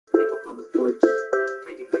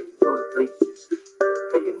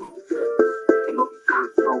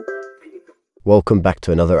Welcome back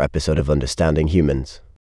to another episode of Understanding Humans.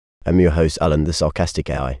 I'm your host, Alan, the sarcastic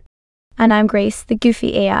AI. And I'm Grace, the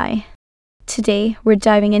goofy AI. Today, we're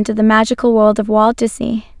diving into the magical world of Walt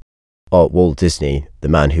Disney. Oh, Walt Disney, the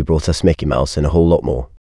man who brought us Mickey Mouse and a whole lot more.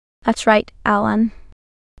 That's right, Alan.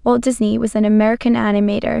 Walt Disney was an American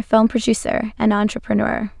animator, film producer, and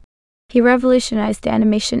entrepreneur. He revolutionized the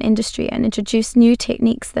animation industry and introduced new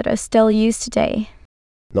techniques that are still used today.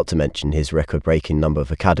 Not to mention his record-breaking number of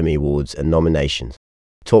Academy Awards and nominations.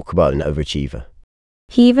 Talk about an overachiever.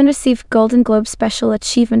 He even received Golden Globe Special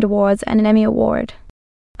Achievement Awards and an Emmy Award.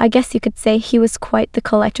 I guess you could say he was quite the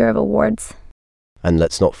collector of awards. And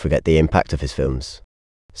let's not forget the impact of his films.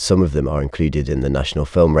 Some of them are included in the National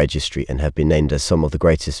Film Registry and have been named as some of the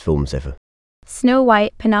greatest films ever. Snow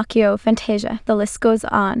White, Pinocchio, Fantasia, the list goes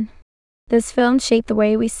on. Those films shaped the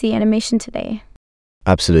way we see animation today.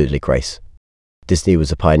 Absolutely, Grace. Disney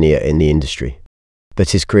was a pioneer in the industry. But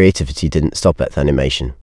his creativity didn't stop at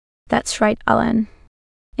animation. That's right, Alan.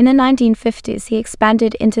 In the 1950s, he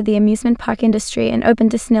expanded into the amusement park industry and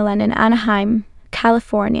opened Disneyland in Anaheim,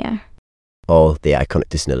 California. Oh, the iconic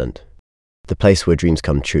Disneyland. The place where dreams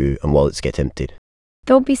come true and wallets get emptied.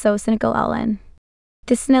 Don't be so cynical, Alan.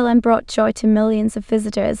 Disneyland brought joy to millions of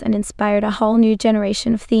visitors and inspired a whole new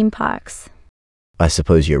generation of theme parks. I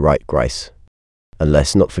suppose you're right, Grace. And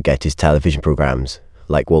let's not forget his television programs,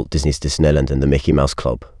 like Walt Disney's Disneyland and the Mickey Mouse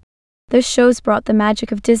Club. Those shows brought the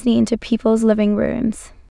magic of Disney into people's living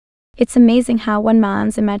rooms. It's amazing how one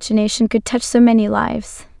man's imagination could touch so many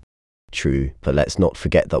lives. True, but let's not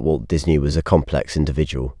forget that Walt Disney was a complex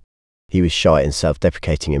individual. He was shy and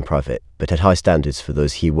self-deprecating in private, but had high standards for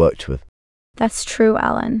those he worked with. That's true,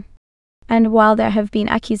 Alan. And while there have been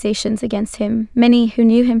accusations against him, many who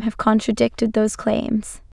knew him have contradicted those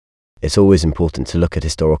claims. It's always important to look at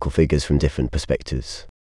historical figures from different perspectives.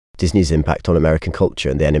 Disney's impact on American culture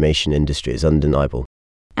and the animation industry is undeniable.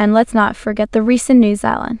 And let's not forget the recent news,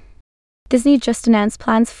 Alan. Disney just announced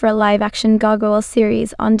plans for a live-action Gargoyles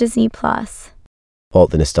series on Disney+. Oh,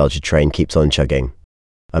 the nostalgia train keeps on chugging.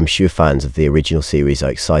 I'm sure fans of the original series are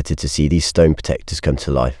excited to see these stone protectors come to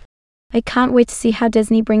life. I can't wait to see how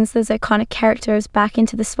Disney brings those iconic characters back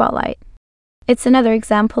into the spotlight. It's another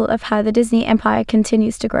example of how the Disney empire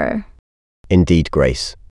continues to grow. Indeed,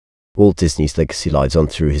 Grace. Walt Disney's legacy lives on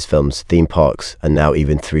through his films, theme parks, and now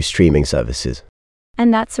even through streaming services.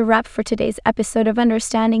 And that's a wrap for today's episode of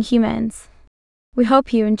Understanding Humans. We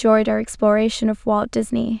hope you enjoyed our exploration of Walt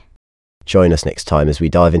Disney. Join us next time as we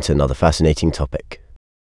dive into another fascinating topic.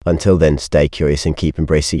 Until then, stay curious and keep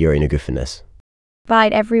embracing your inner goofiness. Bye,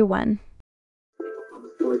 everyone.